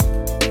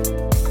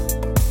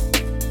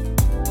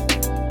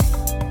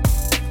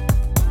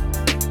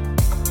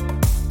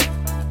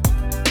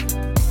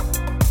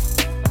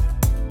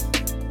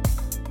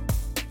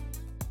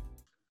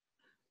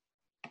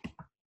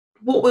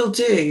what we'll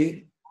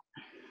do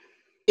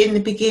in the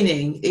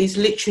beginning is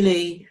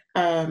literally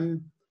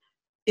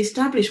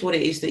establish what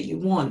it is that you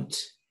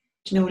want.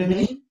 Do you know what I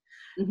mean?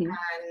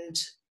 And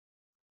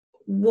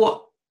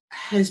what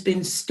has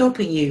been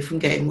stopping you from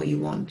getting what you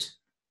want.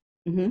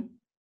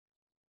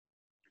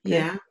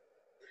 Yeah.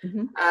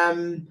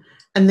 And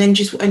then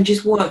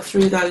just work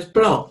through those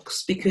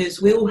blocks,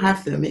 because we all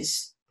have them.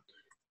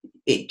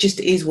 It just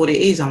is what it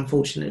is,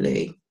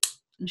 unfortunately.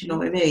 Do you know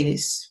what I mean?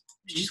 It's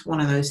just one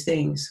of those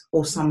things,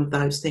 or some of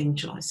those things,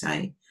 shall I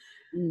say.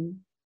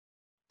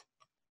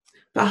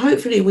 But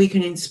hopefully we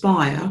can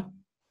inspire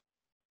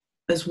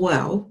as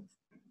well,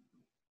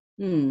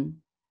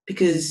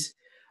 because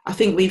I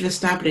think we've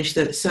established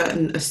that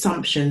certain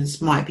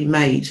assumptions might be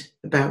made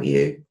about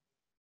you.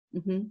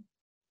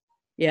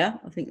 Yeah,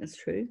 I think that's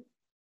true.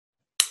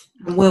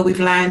 And where we've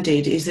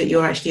landed is that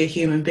you're actually a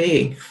human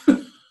being.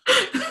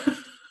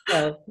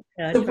 Well,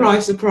 yeah,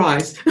 surprise,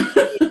 surprise.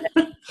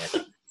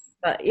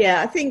 But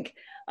yeah, I think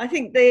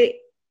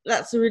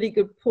that's a really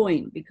good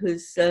point,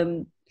 because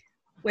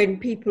when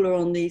people are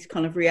on these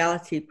kind of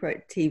reality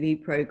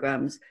TV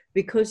programs,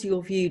 because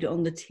you're viewed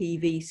on the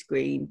TV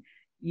screen,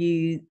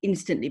 you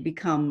instantly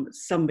become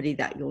somebody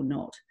that you're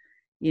not.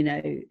 You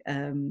know,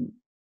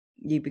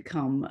 you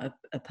become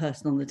a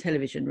person on the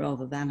television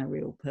rather than a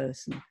real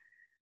person.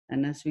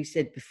 And as we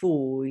said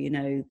before, you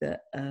know,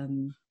 that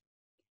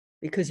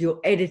because you're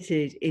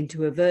edited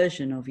into a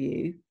version of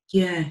you,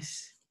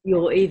 yes,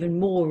 you're even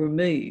more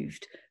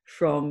removed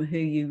from who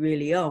you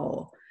really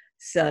are.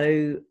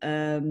 So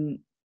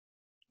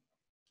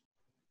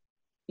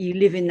you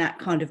live in that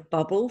kind of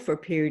bubble for a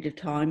period of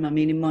time. I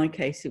mean, in my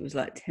case, it was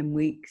like 10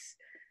 weeks.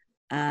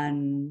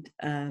 And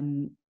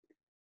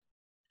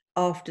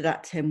after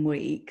that 10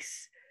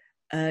 weeks,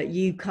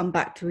 you come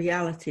back to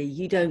reality.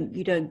 You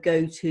don't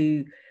go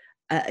to,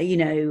 you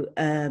know,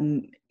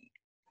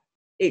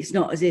 it's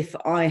not as if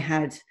I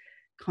had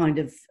kind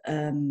of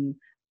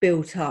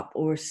built up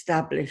or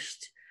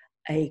established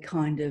a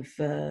kind of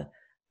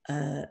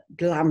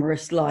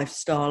glamorous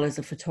lifestyle as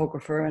a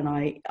photographer, and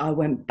I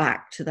went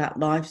back to that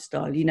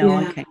lifestyle. You know,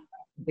 I came back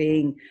to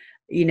being,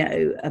 you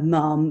know, a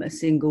mum, a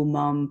single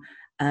mum,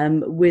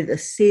 with a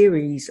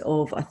series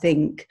of, I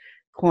think,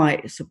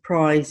 quite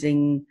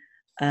surprising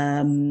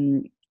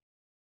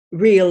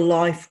real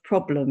life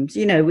problems,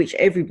 you know, which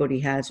everybody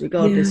has,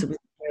 regardless of whether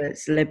they're a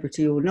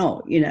celebrity or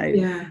not, you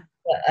know.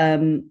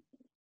 But,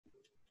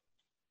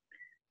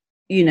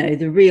 you know,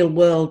 the real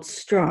world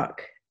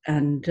struck,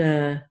 and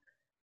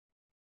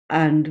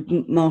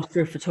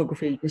Master of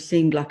Photography just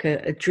seemed like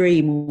a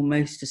dream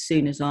almost as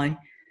soon as I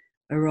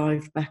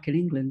arrived back in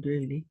England,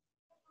 really.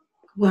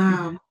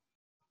 Wow.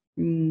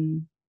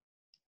 And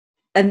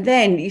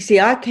then, you see,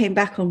 I came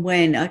back on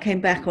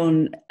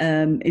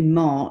in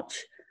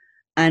March,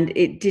 and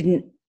it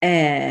didn't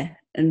air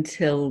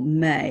until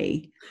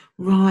May.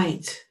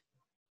 Right.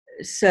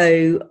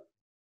 So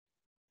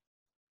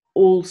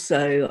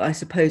also, I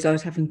suppose I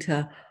was having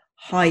to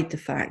hide the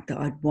fact that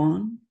I'd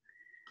won.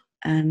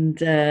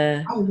 And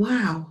oh,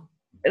 wow.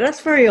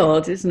 That's very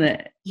odd, isn't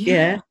it?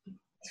 Yeah.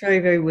 It's very,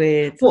 very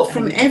weird. What,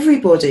 from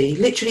everybody?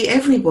 Literally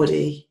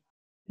everybody?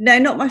 No,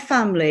 not my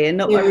family and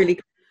not my really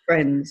close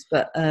friends,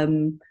 but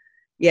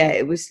yeah,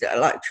 it was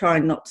like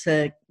trying not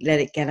to let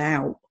it get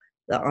out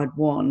that I'd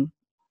won.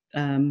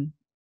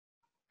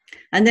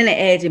 And then it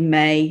aired in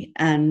May,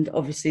 and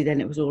obviously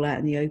then it was all out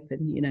in the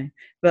open, you know.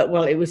 But,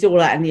 well, it was all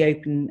out in the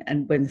open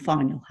and when the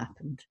final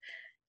happened,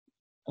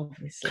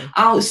 obviously.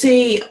 Oh,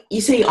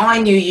 you see, I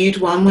knew you'd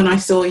won when I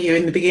saw you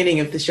in the beginning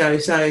of the show,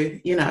 so,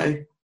 you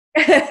know.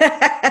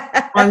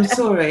 I'm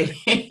sorry.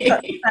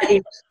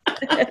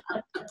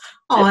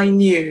 I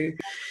knew.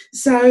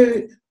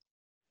 So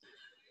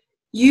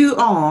you're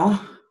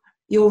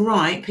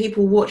right,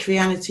 people watch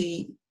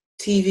reality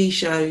TV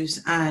shows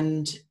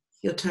and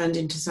you're turned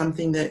into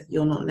something that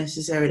you're not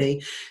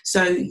necessarily.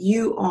 So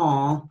you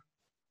are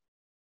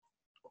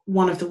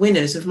one of the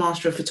winners of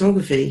Master of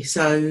Photography,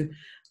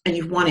 and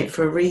you've won it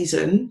for a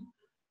reason.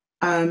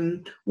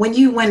 When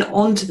you went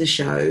on to the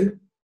show,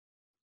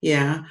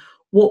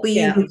 what were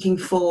you looking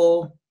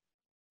for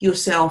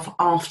yourself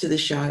after the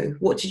show?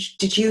 What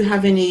did you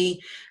have any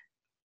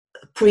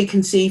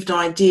preconceived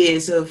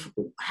ideas of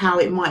how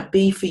it might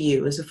be for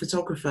you as a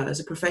photographer, as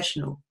a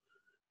professional?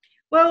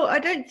 Well, I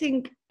don't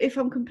think, if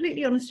I'm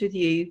completely honest with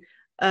you,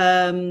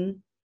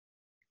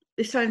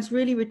 this sounds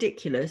really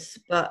ridiculous,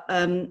 but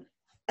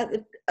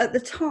at the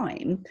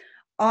time,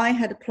 I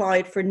had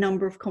applied for a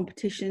number of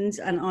competitions,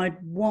 and I'd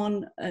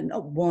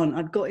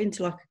I'd got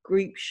into like a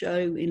group show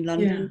in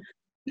London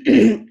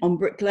on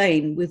Brick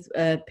Lane with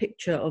a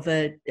picture of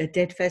a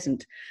dead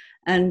pheasant,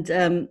 and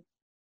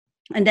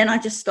then I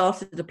just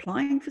started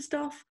applying for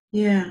stuff.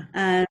 Yeah.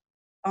 And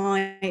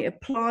I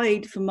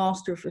applied for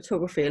Master of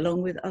Photography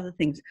along with other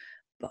things,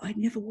 but I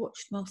never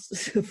watched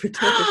Masters of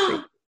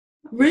Photography.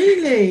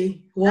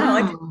 Really? Wow. No,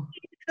 I didn't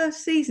see the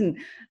first season.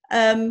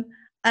 And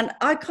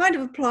I kind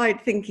of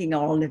applied thinking,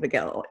 oh, I'll never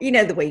get on. You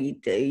know the way you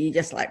do. You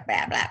just like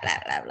blah, blah, blah,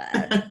 blah,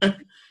 blah.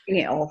 ping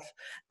it off.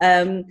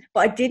 But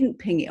I didn't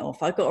ping it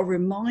off. I got a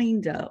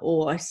reminder,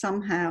 or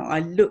I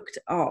looked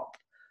up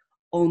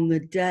on the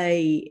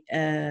day,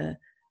 the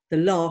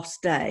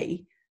last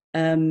day,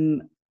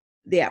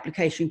 the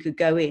application could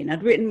go in.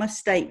 I'd written my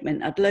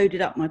statement, I'd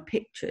loaded up my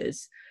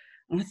pictures,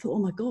 and I thought, oh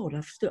my God,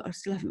 I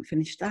still haven't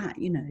finished that,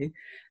 you know.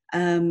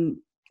 And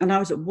I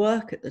was at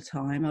work at the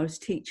time. I was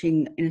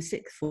teaching in a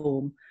sixth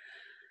form.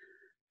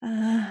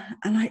 And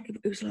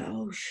it was like,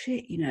 oh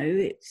shit, you know,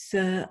 it's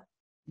the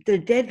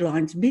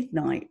deadline's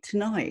midnight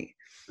tonight.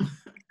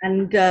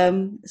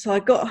 And so I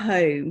got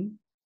home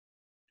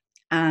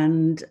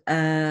and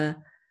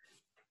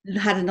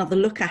had another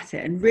look at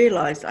it and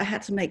realised I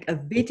had to make a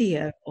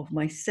video of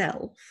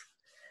myself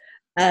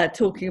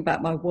talking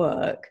about my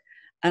work,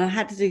 and I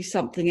had to do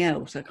something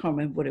else. I can't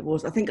remember what it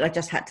was. I think I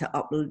just had to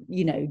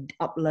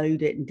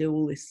upload it and do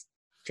all this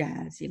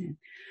jazz, you know.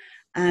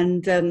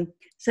 And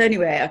so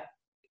anyway,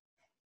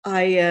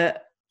 I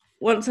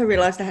once I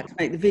realised I had to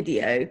make the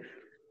video,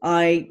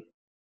 I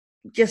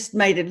just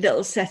made a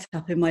little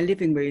setup in my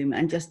living room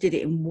and just did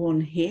it in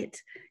one hit,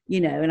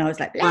 you know. And I was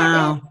like,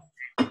 wow.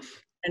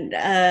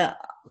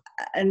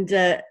 And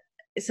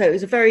so it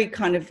was a very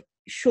kind of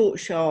short,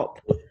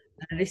 sharp,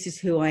 this is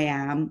who I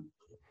am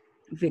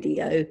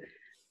video.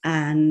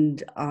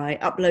 And I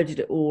uploaded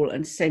it all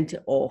and sent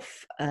it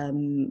off.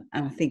 And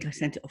I think I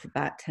sent it off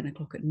about 10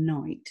 o'clock at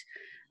night.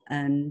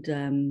 And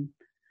then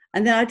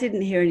I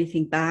didn't hear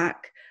anything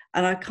back.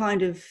 And I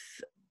kind of,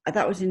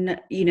 that was in,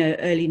 you know,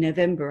 early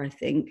November, I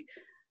think.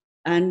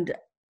 And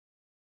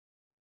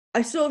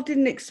I sort of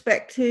didn't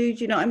expect to, do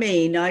you know what I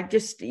mean?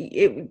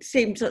 It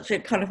seemed such a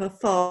kind of a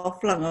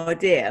far-flung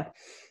idea.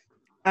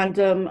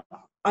 And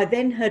I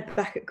then heard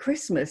back at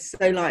Christmas.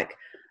 So like,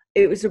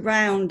 it was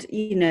around,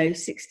 you know,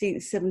 16th,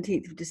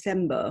 17th of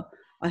December,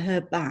 I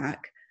heard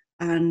back,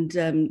 and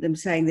them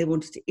saying they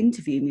wanted to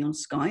interview me on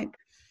Skype.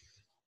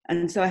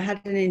 And so I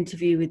had an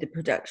interview with the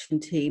production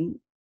team,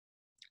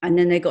 and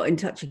then they got in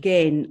touch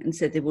again and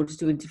said they wanted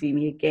to interview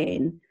me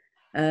again.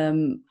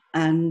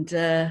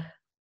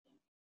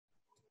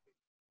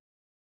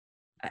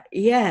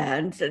 Yeah,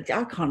 and so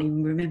I can't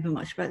even remember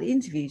much about the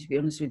interview, to be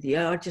honest with you.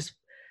 I just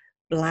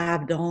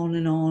blabbed on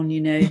and on,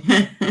 you know,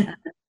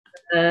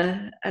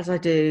 as I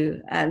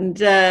do. And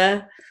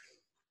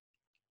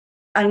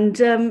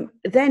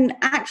then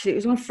actually it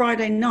was on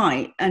Friday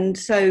night, and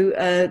so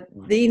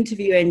the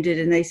interview ended,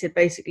 and they said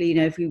basically, you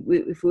know,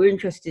 if we're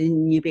interested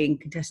in you being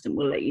contestant,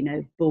 we'll let you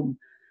know. Boom.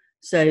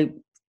 So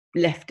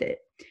left it.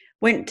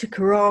 Went to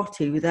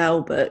karate with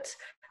Albert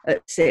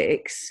at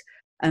 6.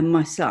 And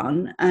my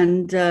son,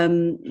 and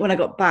when I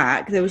got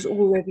back, there was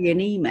already an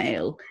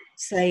email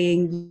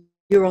saying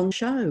you're on the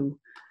show.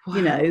 Wow.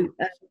 You know,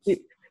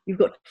 you've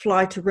got to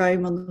fly to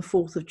Rome on the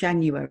 4th of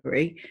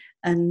January,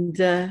 and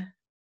that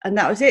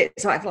was it.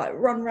 So I'd like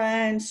run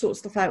around, sort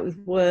stuff out with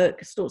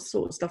work, sort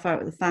stuff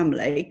out with the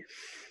family,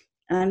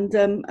 and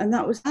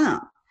that was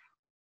that.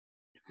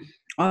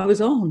 I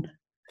was on.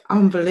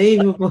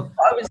 Unbelievable.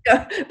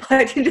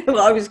 I didn't know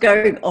what I was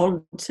going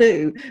on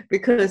to,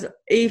 because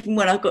even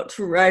when I got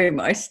to Rome,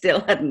 I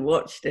still hadn't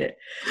watched it.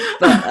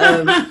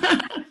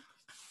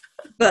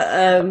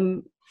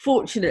 But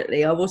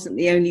fortunately, I wasn't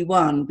the only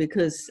one,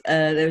 because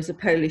there was a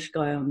Polish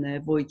guy on there,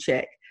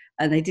 Wojciech,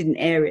 and they didn't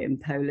air it in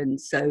Poland,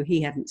 so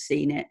he hadn't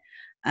seen it.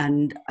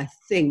 And I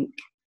think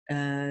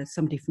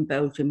somebody from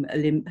Belgium,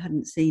 Olymp,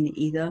 hadn't seen it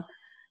either.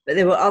 But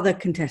there were other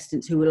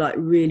contestants who were like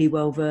really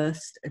well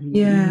versed and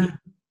yeah.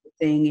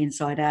 thing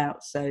inside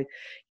out. So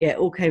yeah, it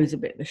all came as a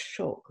bit of a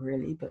shock,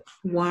 really. But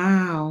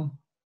wow.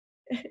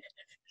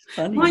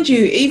 Mind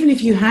you, even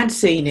if you had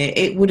seen it,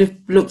 it would have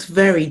looked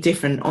very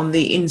different on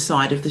the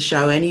inside of the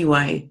show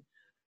anyway.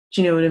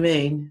 Do you know what I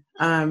mean?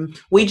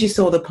 We just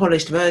saw the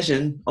polished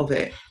version of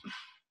it.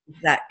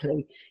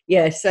 Exactly.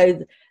 Yeah.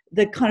 So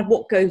the kind of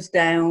what goes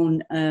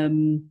down,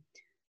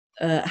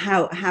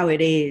 how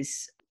it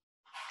is.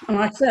 And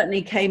I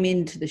certainly came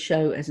into the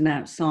show as an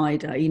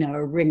outsider, you know,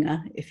 a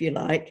ringer, if you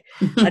like.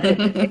 I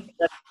don't think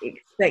they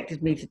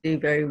expected me to do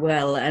very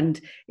well. And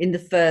in the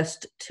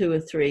first 2 or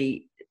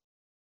 3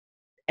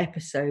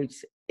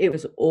 episodes, it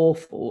was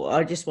awful.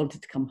 I just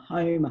wanted to come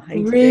home. I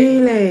hated it.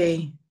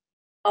 Really?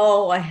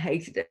 Oh, I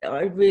hated it.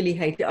 I really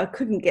hated it. I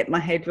couldn't get my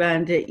head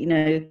around it, you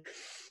know.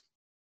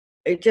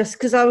 It just,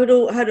 because I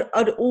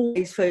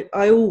always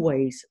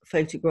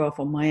photograph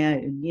on my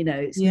own, you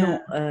know.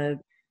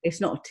 It's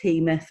not a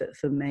team effort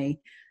for me,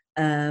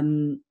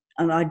 and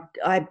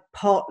I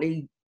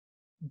partly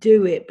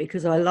do it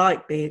because I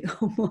like being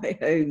on my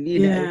own,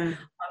 you know.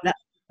 I'm that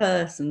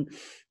person,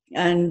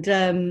 and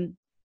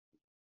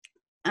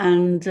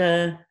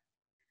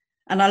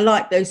I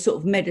like those sort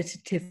of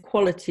meditative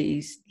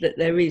qualities that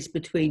there is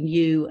between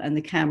you and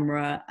the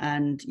camera,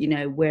 and you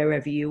know,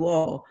 wherever you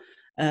are.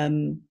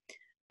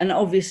 And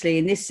obviously,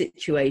 in this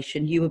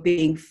situation, you were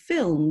being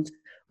filmed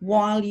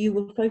while you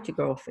were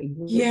photographing.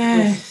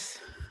 Yes.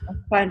 I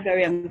find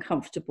very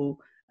uncomfortable.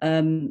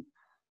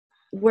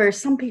 Whereas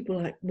some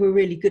people were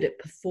really good at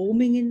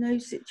performing in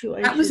those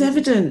situations. That was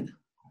evident.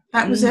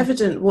 That was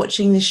evident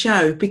watching the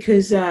show,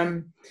 because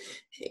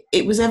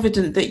it was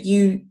evident that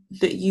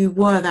you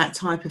were that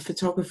type of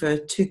photographer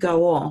to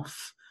go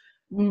off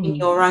in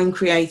your own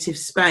creative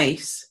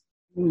space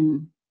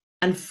and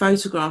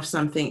photograph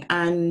something.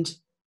 And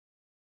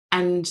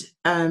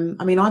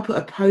I mean, I put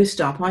a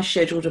post up. I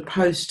scheduled a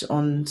post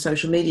on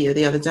social media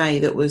the other day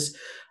that was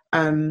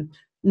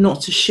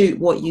not to shoot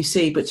what you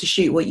see, but to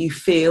shoot what you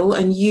feel.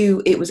 And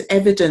it was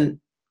evident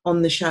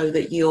on the show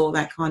that you're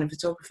that kind of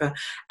photographer,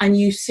 and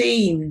you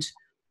seemed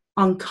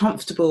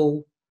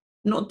uncomfortable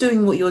not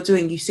doing what you're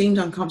doing. You seemed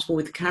uncomfortable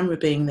with the camera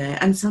being there,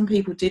 and some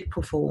people did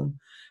perform.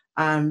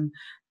 And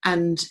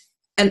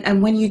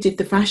when you did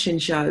the fashion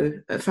show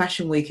at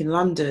Fashion Week in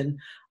London,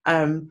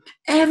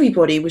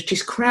 everybody was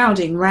just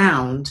crowding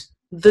round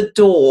the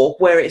door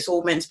where it's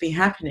all meant to be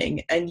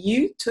happening, and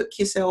you took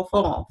yourself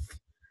off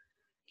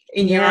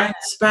in your own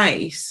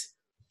space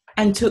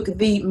and took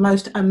the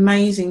most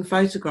amazing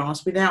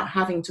photographs without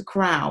having to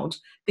crowd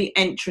the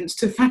entrance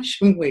to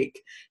Fashion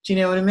Week. Do you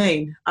know what I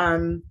mean?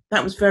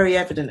 That was very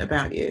evident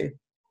about you.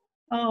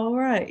 Oh,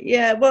 right.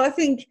 Yeah. Well, I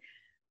think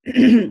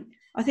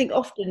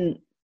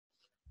often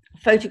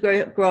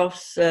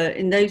photographs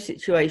in those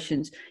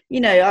situations,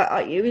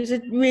 it was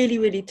a really,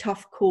 really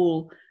tough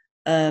call,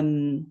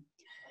 the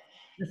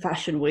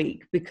Fashion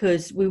Week,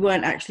 because we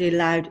weren't actually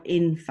allowed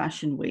in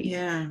Fashion Week.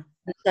 Yeah.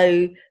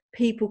 So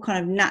people kind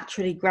of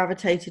naturally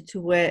gravitated to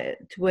where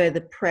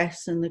the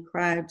press and the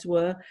crowds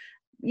were.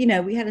 We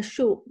had not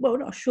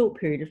a short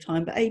period of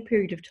time, but a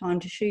period of time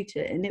to shoot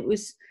it, and it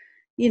was,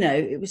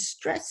 it was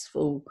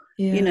stressful.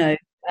 Yeah.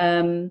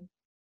 But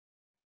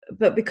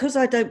because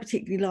I don't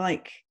particularly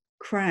like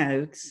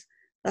crowds,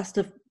 that's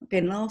the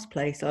last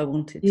place I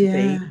wanted to be. You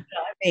know what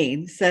I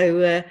mean?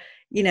 So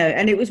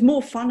and it was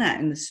more fun out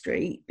in the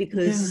street,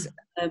 because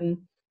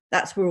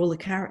that's where all the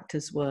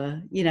characters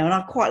were, and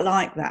I quite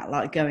like that,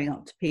 like going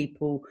up to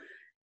people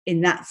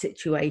in that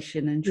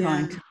situation and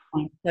trying to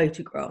find a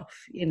photograph,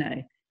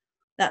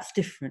 that's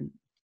different.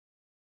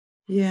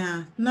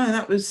 Yeah, no,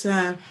 that was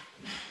that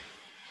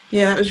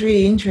was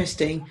really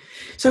interesting.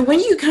 So when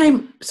you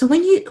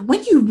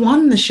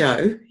won the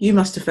show, you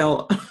must have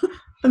felt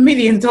 $1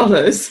 million.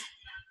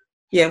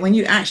 Yeah, when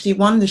you actually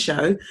won the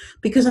show,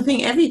 because I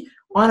think I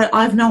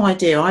have no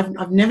idea.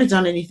 I've never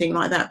done anything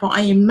like that, but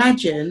I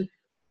imagine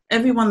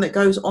everyone that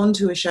goes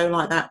onto a show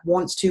like that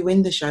wants to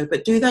win the show.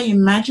 But do they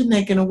imagine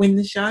they're going to win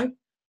the show?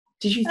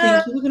 Did you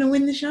think you were going to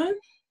win the show?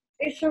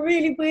 It's a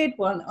really weird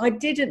one. I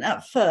didn't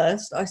at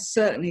first. I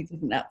certainly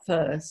didn't at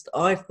first.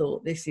 I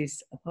thought, this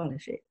is a pile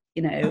of shit.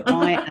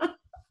 I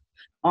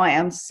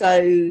am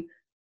so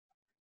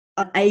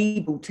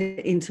unable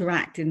to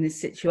interact in this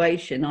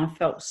situation. I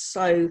felt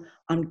so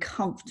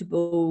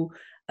uncomfortable.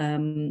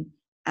 And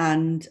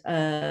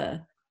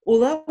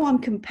although I'm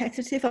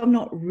competitive, I'm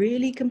not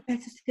really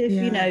competitive,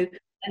 and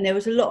there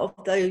was a lot of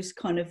those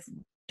kind of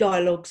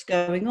dialogues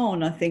going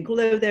on, I think,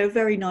 although there are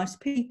very nice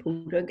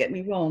people, don't get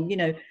me wrong,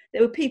 there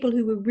were people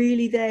who were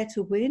really there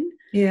to win.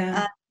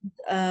 Yeah.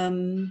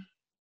 And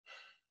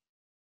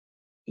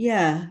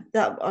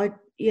I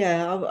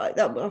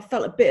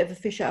felt a bit of a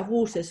fish out of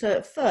water. So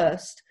at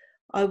first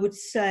I would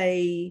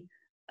say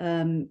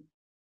I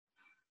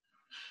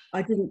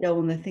didn't go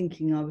on there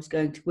thinking I was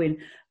going to win,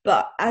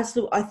 but I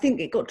think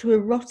it got to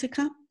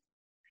erotica,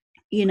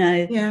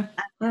 Yeah,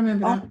 I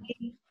remember that.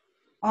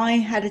 I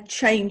had a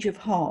change of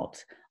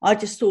heart. I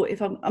just thought,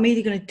 if I'm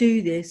either going to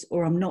do this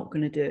or I'm not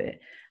going to do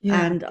it.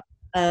 Yeah.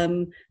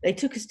 And they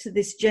took us to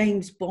this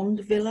James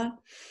Bond villa,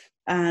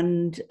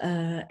 and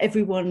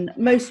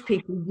most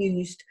people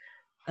used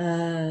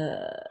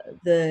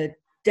the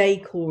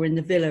decor in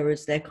the villa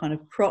as their kind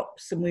of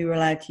props, and we were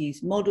allowed to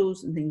use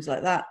models and things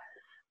like that.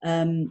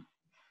 And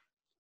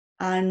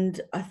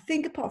I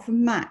think, apart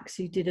from Max,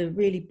 who did a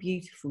really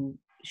beautiful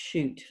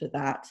shoot for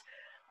that,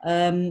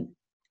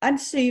 and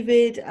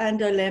Suvid and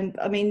Olymp,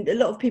 I mean, a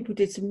lot of people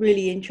did some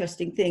really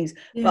interesting things,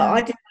 but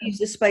I didn't use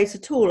the space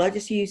at all. I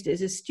just used it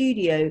as a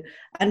studio.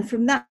 And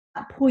from that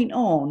point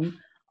on,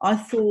 I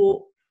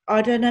thought,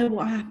 I don't know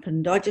what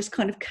happened. I just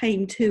kind of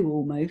came to,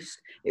 almost.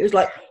 It was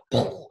like,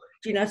 do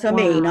you know what I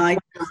mean? I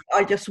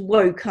just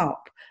woke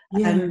up.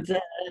 Yeah.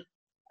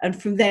 And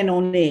from then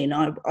on in,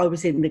 I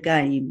was in the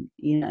game,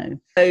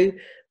 So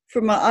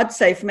I'd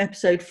say from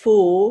episode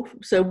 4,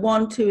 so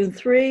 1, 2, and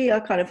 3, I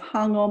kind of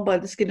hung on by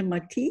the skin of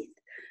my teeth.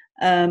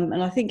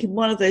 And I think in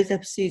one of those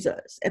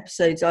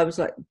episodes, I was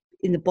like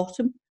in the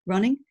bottom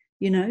running,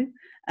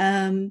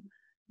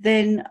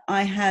 Then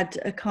I had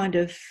a kind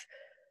of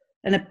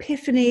an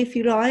epiphany, if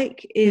you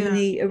like, in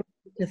the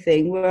erotica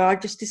thing, where I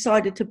just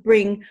decided to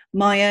bring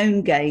my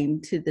own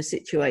game to the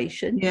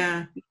situation.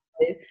 Yeah.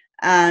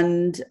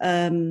 And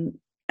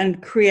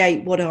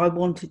create what I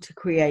wanted to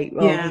create,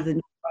 rather than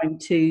trying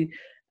to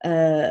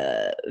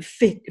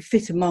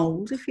fit a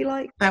mold, if you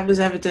like. That was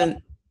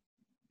evident.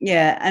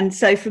 Yeah, and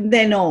so from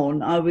then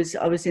on, I was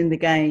in the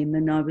game,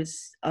 and I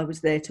was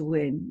there to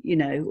win,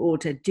 or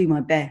to do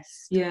my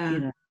best.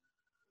 Yeah.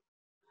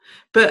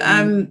 But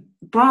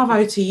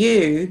bravo to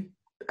you,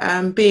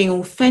 being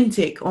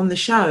authentic on the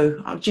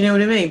show. Do you know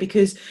what I mean?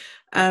 Because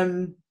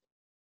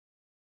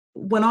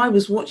when I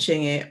was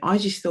watching it, I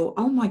just thought,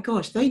 oh my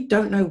gosh, they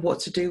don't know what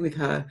to do with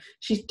her.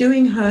 She's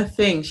doing her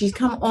thing. She's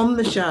come on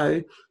the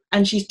show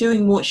and she's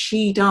doing what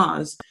she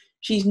does.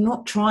 She's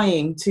not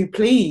trying to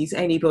please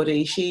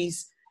anybody.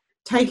 She's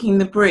taking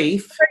the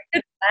brief.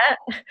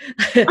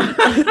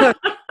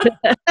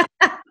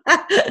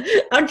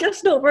 I'm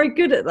just not very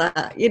good at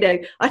that.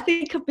 I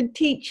think I've been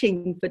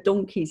teaching for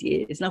donkey's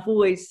years, and I've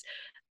always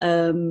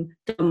done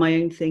my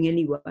own thing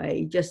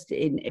anyway, just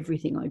in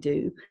everything I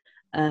do.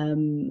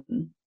 And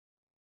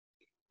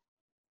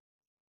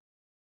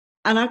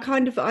I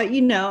kind of, I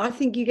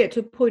think you get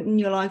to a point in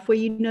your life where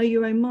you know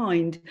your own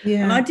mind.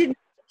 Yeah. And I didn't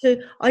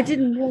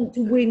want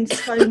to win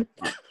so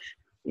much.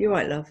 You're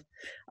right, love.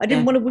 I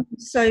didn't want to win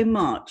so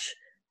much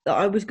that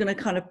I was going to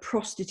kind of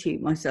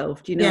prostitute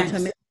myself. Do you know what I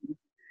mean?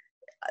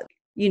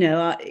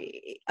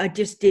 I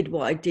just did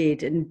what I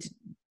did, and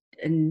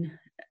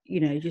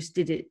just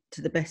did it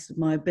to the best of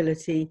my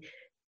ability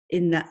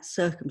in that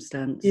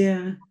circumstance.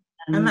 Yeah.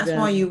 And that's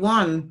why you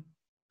won.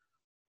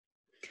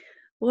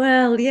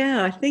 Well,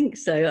 yeah, I think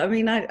so. I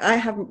mean, I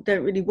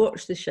don't really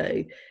watch the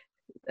show.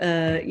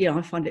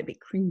 I find it a bit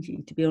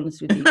cringy, to be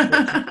honest with you.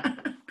 But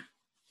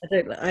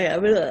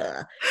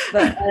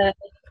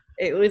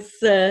it was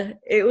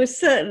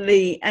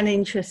certainly an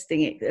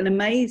interesting, an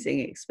amazing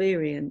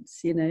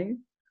experience,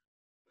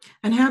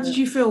 And how did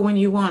you feel when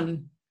you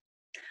won?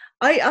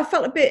 I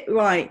felt a bit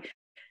right.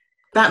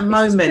 That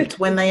moment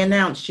when they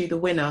announced you the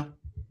winner.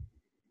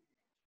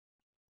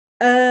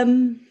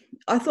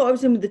 I thought I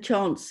was in with a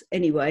chance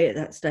anyway at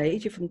that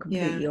stage, if I'm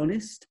completely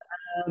honest.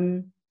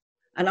 And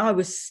I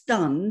was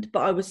stunned, but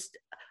I was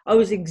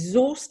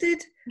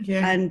exhausted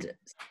and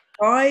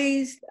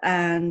surprised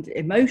and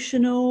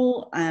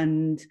emotional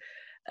and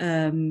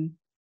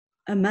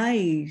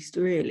amazed,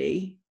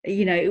 really.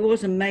 It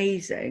was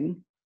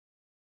amazing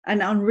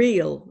and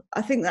unreal.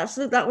 I think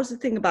that was the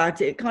thing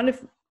about it.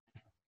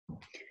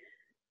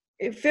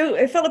 It felt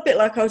a bit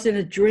like I was in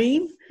a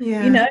dream,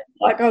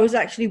 like I was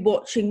actually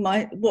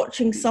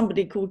watching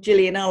somebody called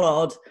Gillian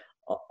Allard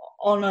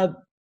on a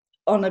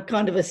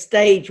kind of a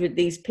stage with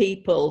these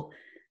people,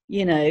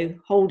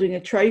 holding a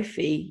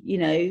trophy.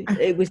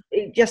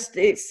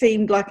 It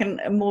seemed like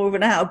a more of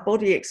an out of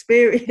body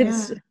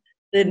experience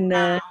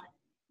than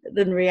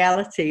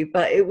reality,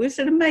 but it was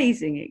an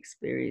amazing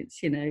experience.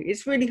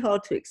 It's really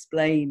hard to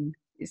explain.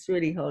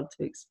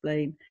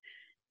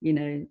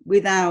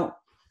 Without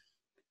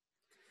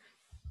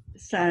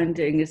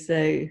sounding as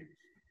though,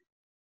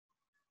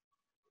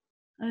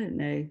 I don't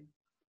know.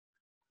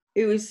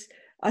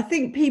 I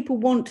think people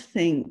want to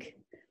think,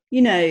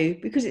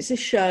 because it's a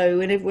show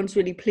and everyone's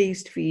really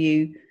pleased for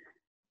you,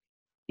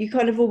 you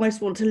kind of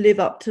almost want to live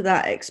up to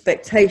that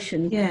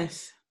expectation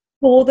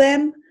for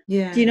them.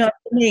 Yeah. Do you know what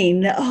I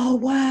mean? Oh,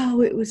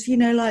 wow, it was,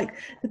 like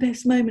the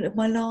best moment of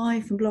my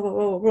life and blah, blah,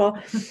 blah, blah,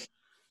 blah.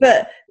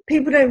 But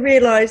people don't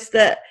realise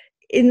that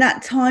in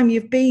that time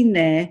you've been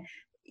there,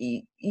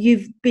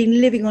 you've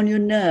been living on your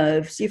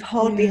nerves. You've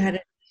hardly had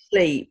any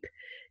sleep.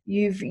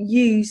 You've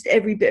used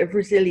every bit of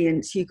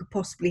resilience you could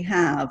possibly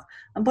have.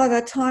 And by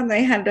the time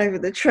they hand over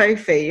the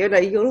trophy,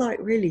 you're like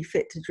really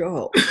fit to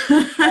drop.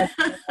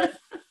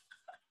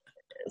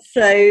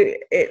 So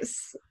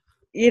it's,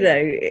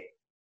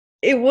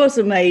 it was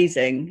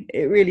amazing.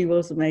 It really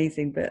was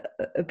amazing, but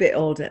a bit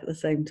odd at the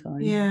same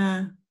time.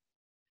 Yeah.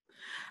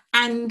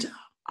 And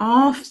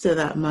after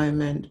that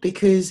moment,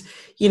 because,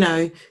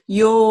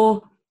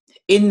 you're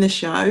in the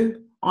show,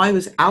 I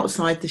was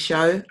outside the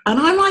show, and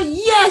I'm like,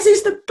 yes,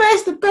 it's the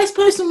best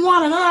person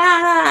won, and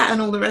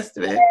all the rest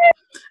of it.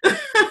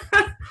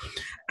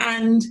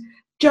 And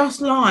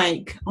just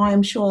like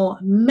I'm sure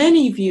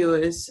many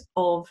viewers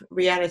of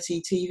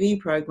reality TV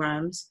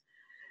programs,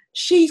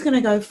 she's going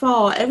to go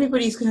far.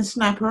 Everybody's going to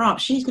snap her up.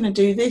 She's going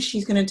to do this.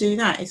 She's going to do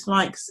that. It's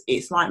like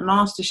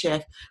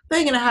MasterChef.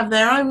 They're going to have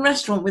their own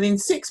restaurant within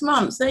 6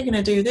 months. They're going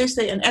to do this,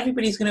 and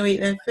everybody's going to eat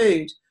their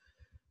food.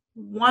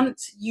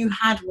 Once you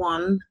had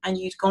one and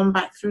you'd gone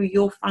back through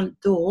your front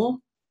door,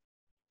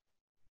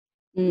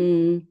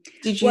 how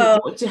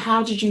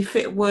did you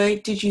fit?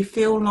 Did you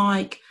feel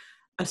like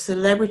a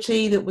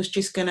celebrity that was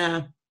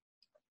gonna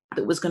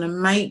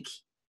make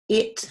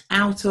it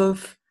out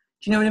of?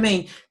 Do you know what I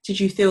mean? Did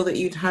you feel that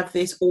you'd have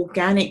this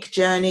organic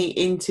journey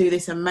into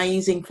this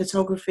amazing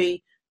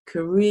photography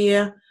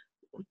career?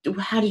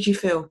 How did you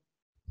feel?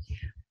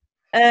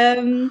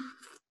 I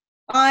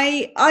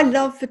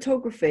love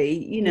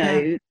photography,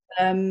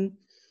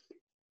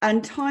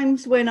 and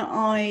times when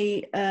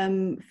I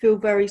feel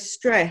very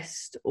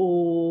stressed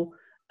or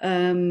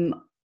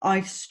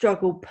I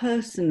struggle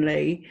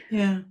personally,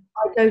 I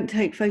don't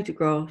take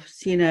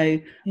photographs.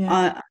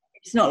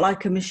 It's not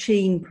like a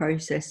machine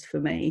process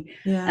for me.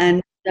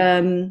 And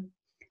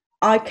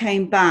I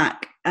came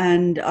back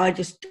and I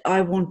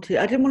didn't want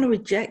to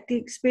reject the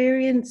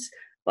experience,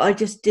 but I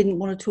just didn't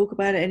want to talk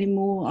about it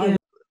anymore.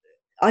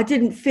 I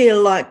didn't feel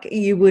like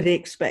you would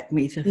expect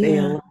me to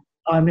feel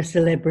I'm a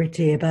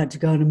celebrity about to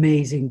go on an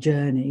amazing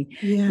journey,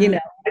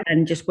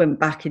 and just went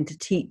back into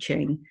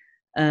teaching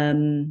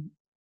on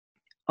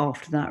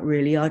after that,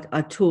 really. I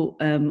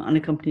taught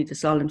unaccompanied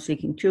asylum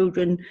seeking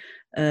children.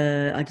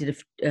 I did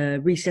a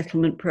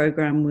resettlement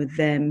program with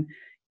them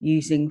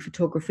using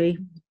photography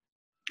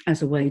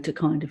as a way to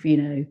kind of,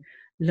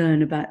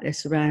 learn about their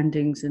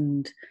surroundings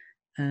and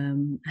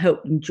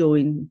help them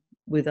join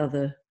with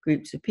other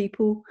groups of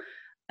people.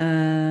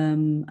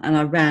 And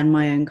I ran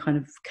my own kind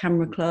of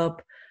camera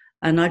club.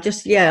 And I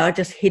just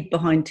hid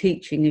behind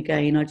teaching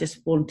again. I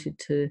just wanted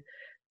to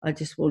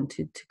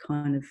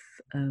kind of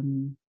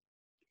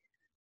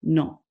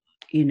not,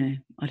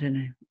 I don't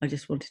know. I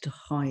just wanted to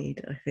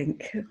hide, I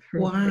think.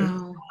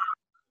 Wow.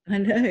 I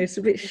know, it's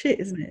a bit shit,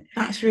 isn't it?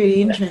 That's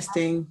really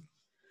interesting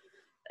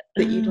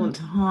that you'd want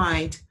to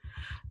hide.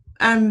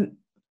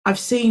 I've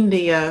seen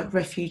the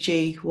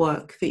refugee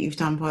work that you've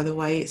done, by the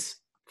way. It's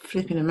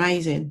flipping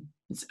amazing.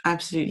 It's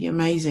absolutely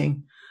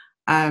amazing.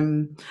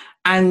 And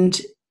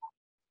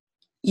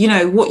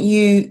what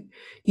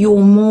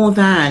you're more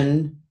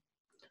than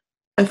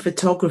a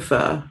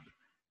photographer.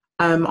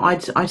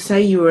 I'd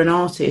say you were an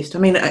artist. I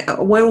mean,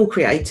 we're all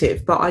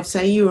creative, but I'd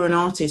say you were an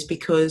artist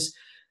because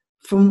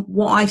from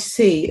what I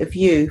see of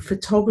you,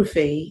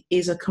 photography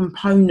is a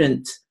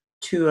component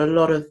to a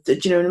lot of, do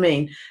you know what I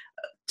mean?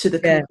 To the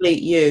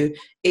complete you.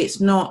 It's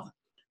not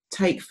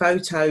take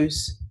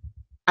photos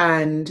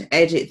and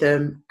edit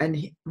them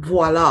and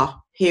voila,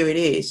 here it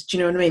is. Do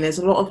you know what I mean? There's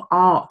a lot of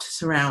art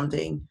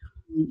surrounding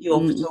your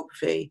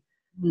photography.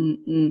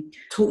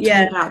 Talk to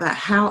me about that.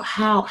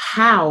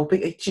 How? Do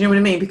you know what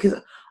I mean? Because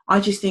I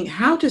just think,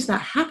 how does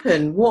that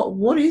happen?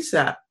 What is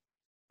that?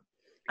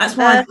 That's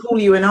why I call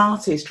you an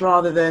artist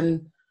rather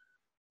than,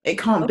 it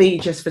can't be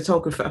just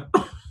photographer.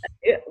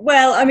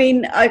 Well, I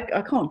mean,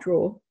 I can't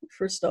draw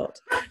for a start,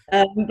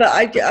 but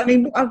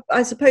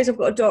I suppose I've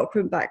got a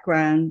darkroom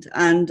background,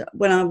 and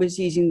when I was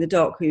using the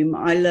darkroom,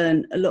 I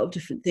learned a lot of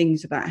different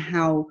things about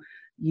how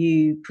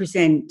you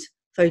present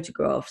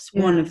photographs.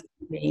 One of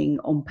them being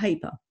on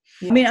paper.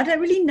 I mean, I don't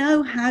really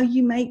know how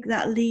you make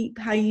that leap,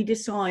 how you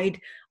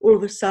decide all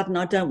of a sudden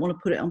I don't want to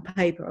put it on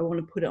paper, I want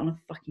to put it on a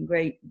fucking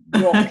great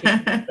rock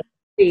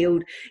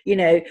field,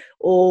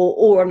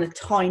 or on a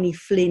tiny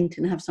flint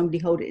and have somebody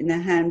hold it in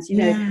their hands.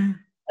 I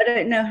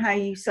don't know how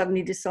you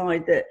suddenly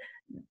decide that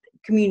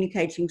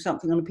communicating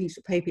something on a piece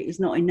of paper is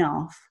not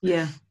enough,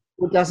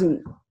 or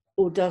doesn't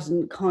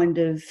kind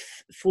of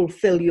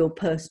fulfill your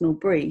personal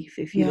brief,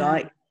 if you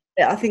like.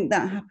 I think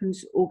that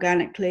happens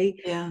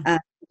organically.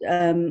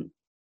 And,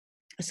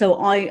 so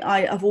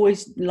I've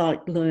always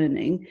liked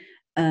learning,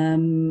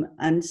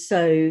 and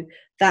so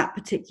that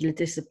particular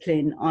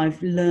discipline,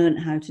 I've learned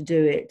how to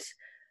do it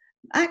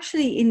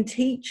actually in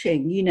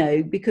teaching,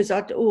 because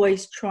I'd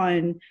always try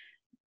and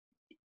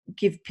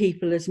give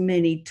people as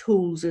many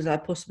tools as I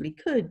possibly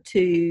could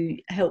to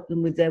help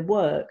them with their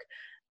work.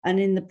 And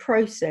in the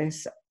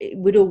process, it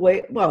would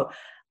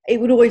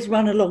always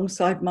run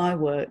alongside my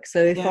work.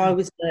 So if I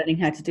was learning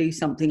how to do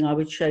something, I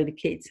would show the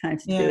kids how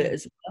to do it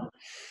as well.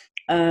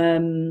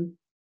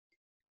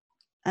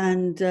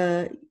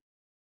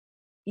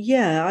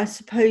 I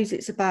suppose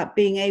it's about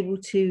being able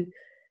to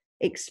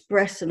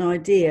express an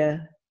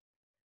idea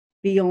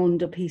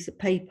beyond a piece of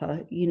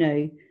paper.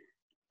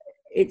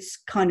 It's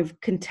kind of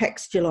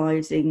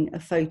contextualizing a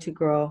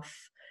photograph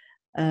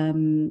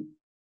in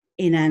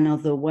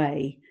another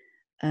way.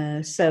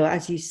 So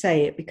as you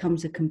say, it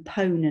becomes a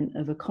component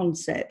of a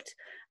concept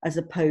as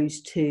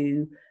opposed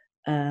to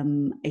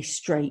a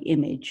straight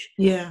image.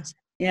 So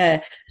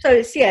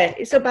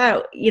it's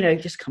about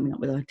just coming up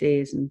with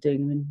ideas and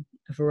doing them in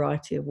a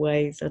variety of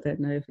ways. I don't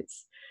know if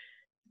it's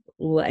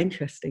all that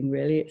interesting,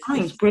 really. I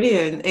think it's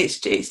brilliant. It's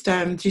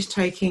just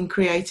taking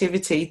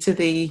creativity to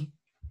the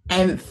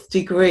nth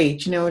degree.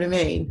 Do you know what I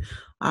mean?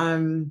 I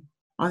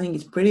think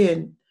it's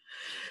brilliant.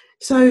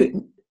 So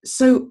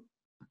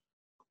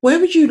where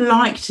would you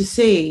like to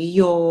see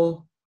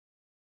your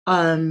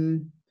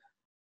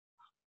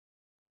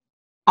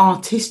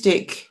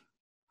artistic,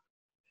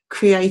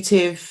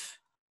 creative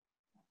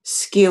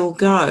skill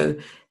go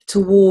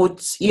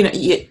towards,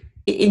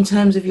 in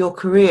terms of your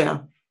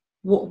career?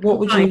 What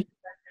would you?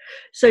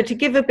 So to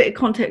give a bit of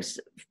context,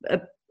 me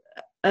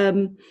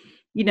and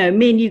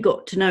you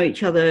got to know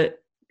each other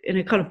in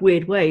a kind of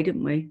weird way,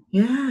 didn't we?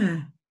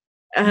 You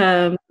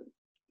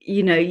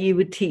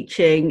were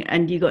teaching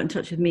and you got in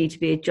touch with me to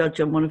be a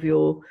judge on one of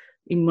your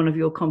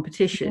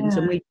competitions,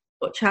 and we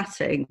got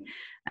chatting,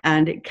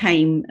 and it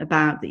came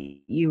about that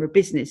you were a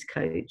business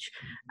coach.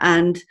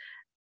 And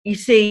you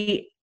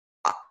see,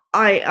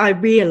 I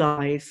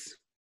realise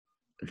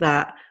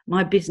that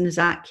my business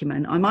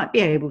acumen, I might be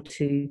able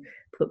to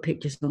put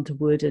pictures onto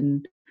wood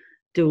and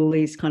do all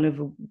these kind of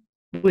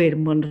weird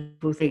and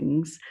wonderful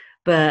things,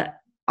 but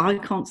I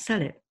can't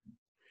sell it,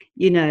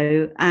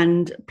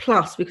 and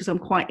plus, because I'm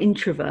quite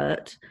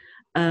introvert,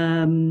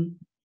 in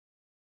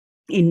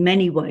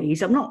many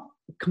ways, I'm not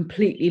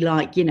completely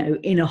like,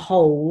 in a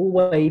hole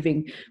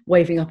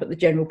waving up at the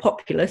general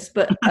populace,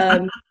 but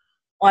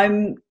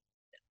I'm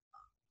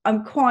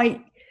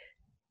quite,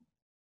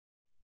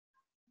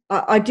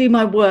 I do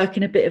my work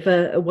in a bit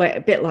of a way,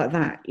 a bit like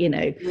that,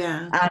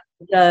 and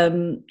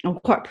I'm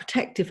quite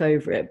protective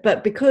over it.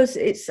 But because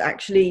it's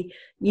actually,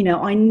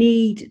 I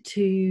need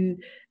to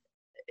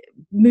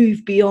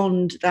move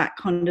beyond that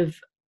kind of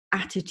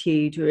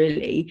attitude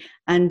really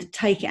and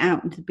take it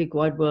out into the big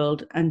wide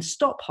world and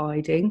stop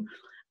hiding.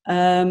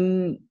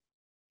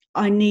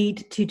 I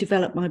need to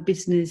develop my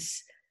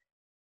business,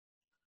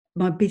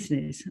 my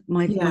skills,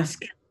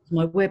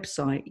 my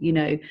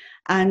website,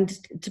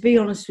 and to be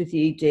honest with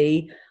you,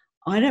 Dee,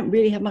 I don't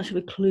really have much of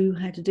a clue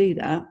how to do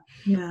that.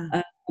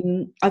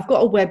 I've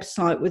got a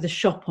website with a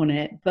shop on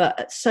it,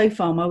 but so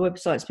far my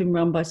website's been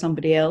run by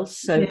somebody else,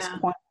 so it's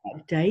quite out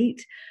of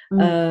date.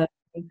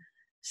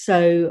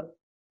 So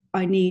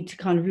I need to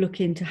kind of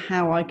look into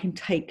how I can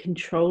take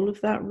control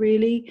of that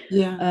really.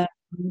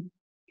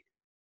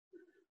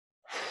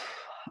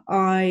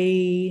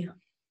 I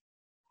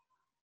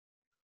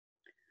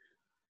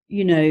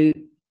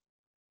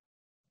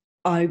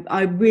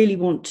really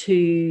want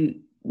to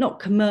not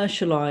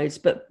commercialize,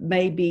 but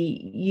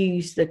maybe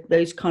use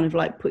those kind of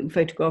like putting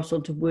photographs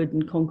onto wood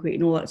and concrete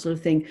and all that sort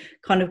of thing,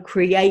 kind of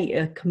create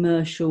a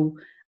commercial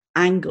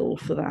angle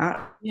for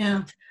that,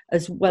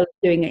 as well as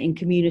doing it in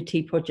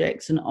community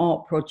projects and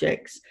art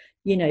projects,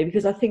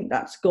 because I think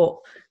that's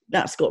got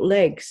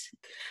legs.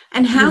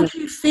 And how do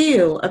you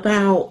feel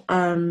about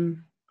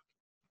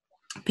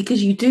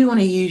because you do want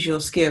to use your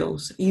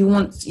skills, you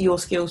want your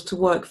skills to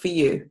work for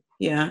you,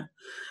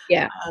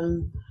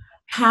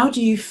 how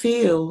do you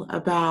feel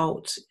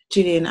about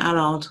Gillian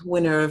Allard,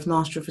 winner of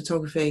Master of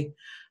Photography?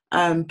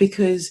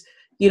 Because,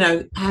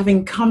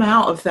 having come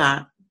out of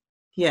that,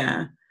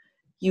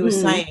 you were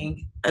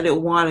saying a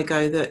little while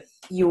ago that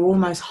you're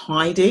almost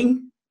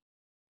hiding,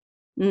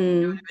 you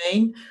know what I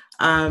mean?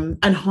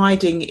 And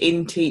hiding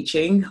in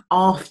teaching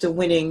after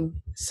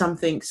winning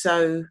something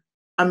so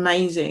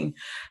amazing.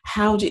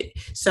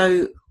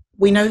 So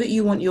we know that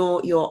you want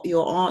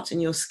your art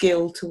and your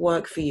skill to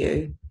work for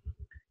you.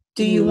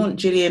 Do you want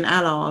Gillian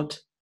Allard,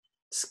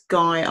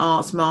 Sky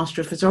Arts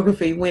Master of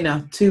Photography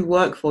winner, to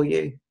work for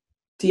you?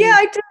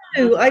 I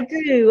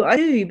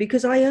do,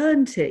 because I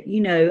earned it,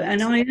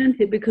 and I earned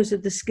it because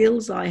of the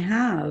skills I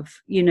have,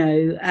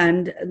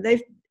 and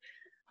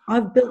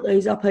I've built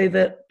those up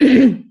over,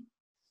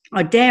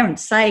 I daren't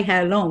say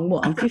how long,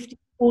 I'm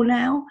 54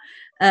 now,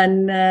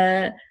 and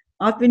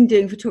I've been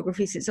doing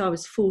photography since I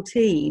was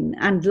 14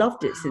 and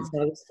loved it since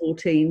I was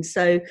 14.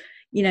 So,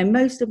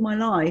 most of my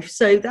life.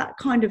 So that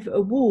kind of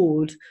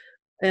award,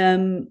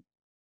 I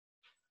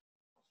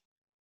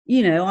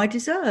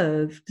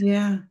deserved.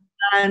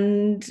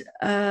 And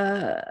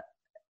I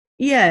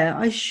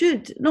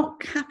should not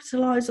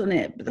capitalize on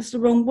it, but that's the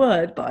wrong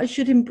word, but I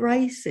should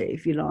embrace it,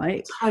 if you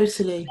like.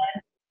 Totally.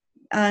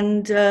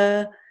 And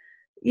so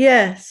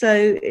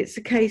it's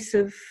a case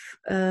of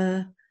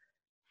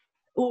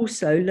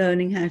also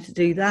learning how to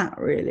do that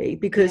really,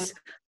 because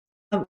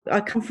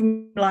I come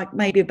from like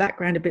maybe a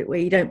background a bit where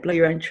you don't blow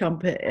your own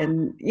trumpet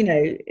and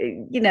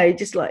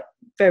just like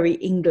very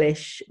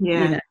English,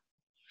 you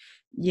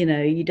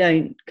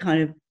don't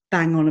kind of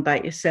bang on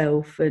about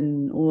yourself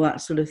and all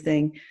that sort of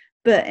thing.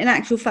 But in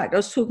actual fact, I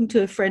was talking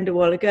to a friend a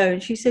while ago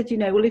and she said,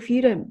 well, if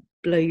you don't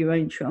blow your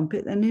own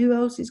trumpet, then who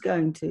else is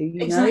going to,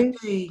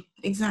 Exactly.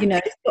 It's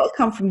got to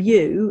come from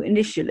you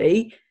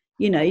initially.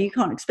 You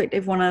can't expect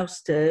everyone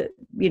else to,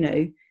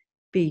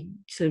 be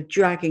sort of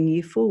dragging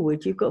you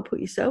forward. You've got to put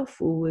yourself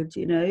forward,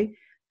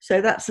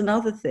 So that's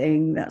another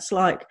thing that's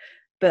like,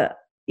 but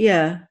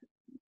I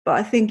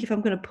think if I'm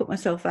going to put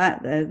myself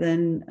out there,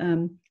 then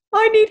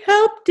I need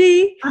help,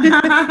 Dee.